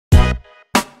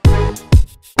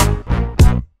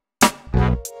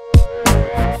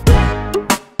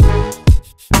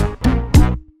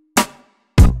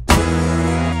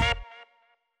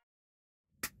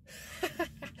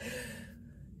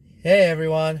Hey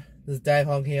everyone, this is Dave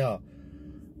Hong here.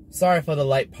 Sorry for the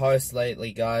late post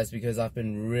lately guys, because I've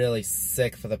been really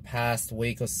sick for the past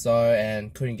week or so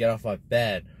and couldn't get off my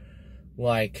bed.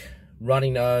 Like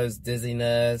runny nose,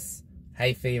 dizziness,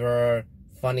 hay fever,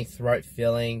 funny throat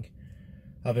feeling.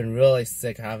 I've been really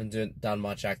sick, I haven't done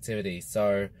much activity.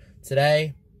 So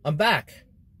today, I'm back.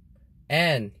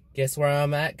 And guess where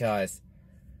I'm at guys?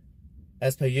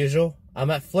 As per usual, I'm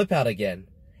at Flip Out again.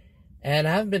 And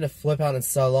I haven't been to Flip Out in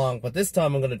so long, but this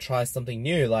time I'm going to try something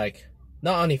new, like,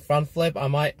 not only front flip, I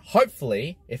might,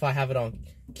 hopefully, if I have it on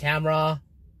camera,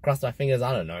 cross my fingers,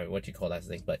 I don't know what you call that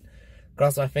thing, but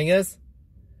cross my fingers,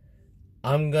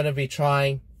 I'm going to be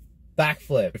trying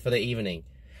backflip for the evening.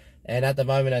 And at the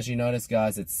moment, as you notice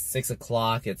guys, it's 6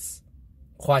 o'clock, it's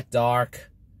quite dark,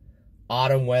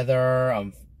 autumn weather, I'm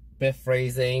a bit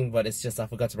freezing, but it's just I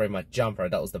forgot to bring my jumper.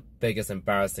 That was the biggest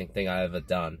embarrassing thing I ever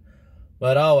done.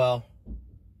 But oh well.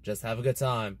 Just have a good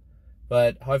time.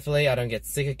 But hopefully I don't get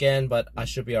sick again, but I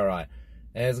should be alright.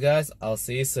 Anyways guys, I'll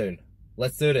see you soon.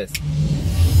 Let's do this.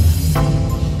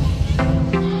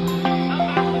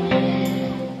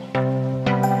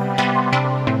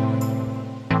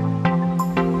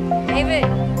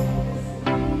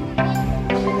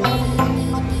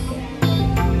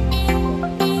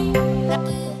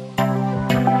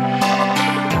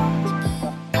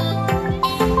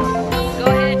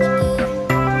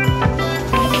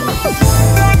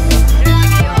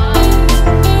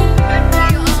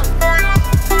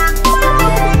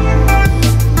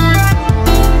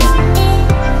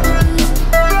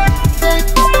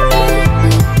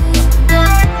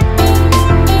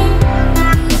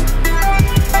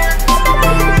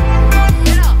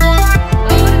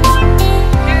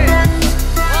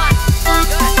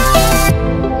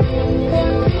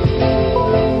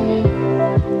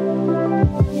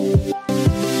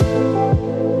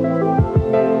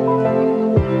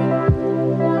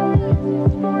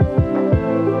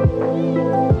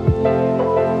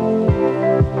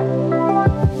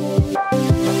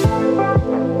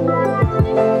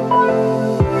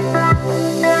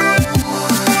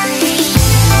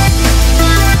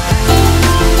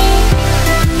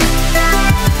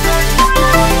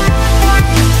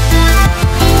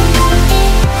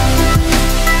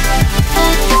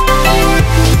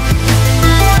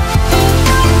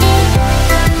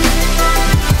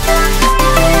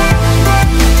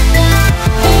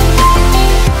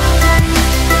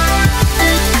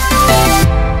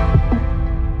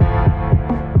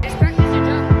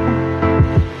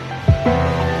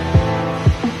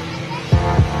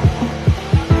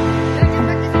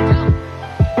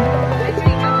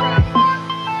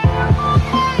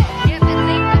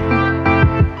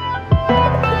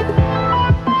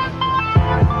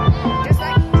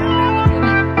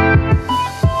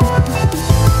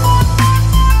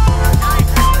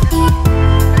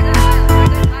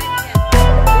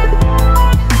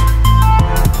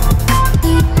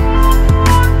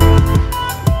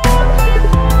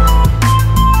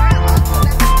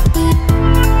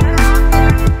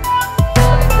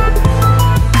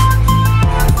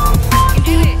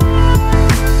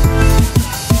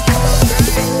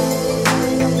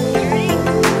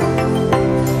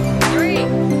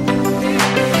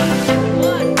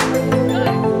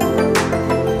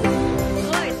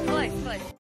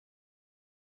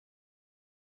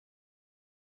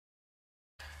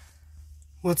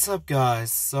 What's up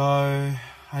guys? So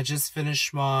I just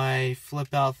finished my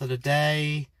flip out for the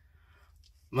day.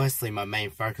 Mostly my main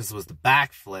focus was the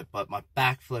backflip, but my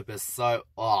backflip is so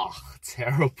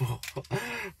terrible.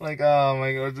 Like oh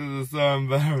my god, this is so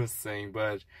embarrassing,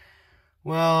 but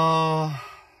well,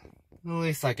 at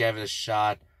least I gave it a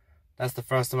shot. That's the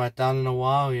first time I've done it in a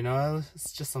while, you know.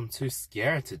 It's just I'm too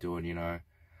scared to do it, you know.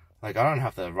 Like I don't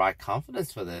have the right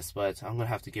confidence for this, but I'm gonna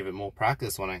have to give it more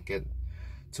practice when I get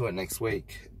to it next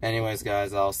week. Anyways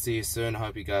guys, I'll see you soon.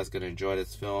 Hope you guys gonna enjoy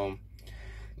this film.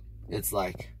 It's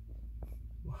like,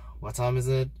 what time is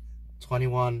it?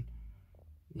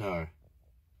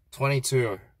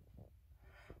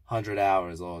 2200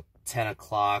 hours or 10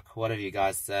 o'clock, whatever you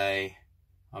guys say.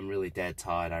 I'm really dead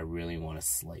tired. I really want to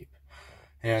sleep.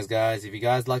 Anyways guys, if you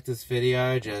guys like this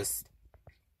video, just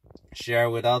share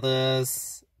it with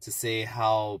others to see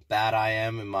how bad I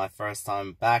am in my first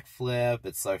time backflip.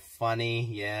 It's so funny,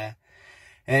 yeah.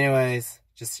 Anyways,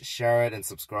 just share it and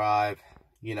subscribe.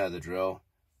 You know the drill.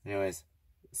 Anyways,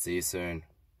 see you soon.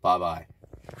 Bye bye.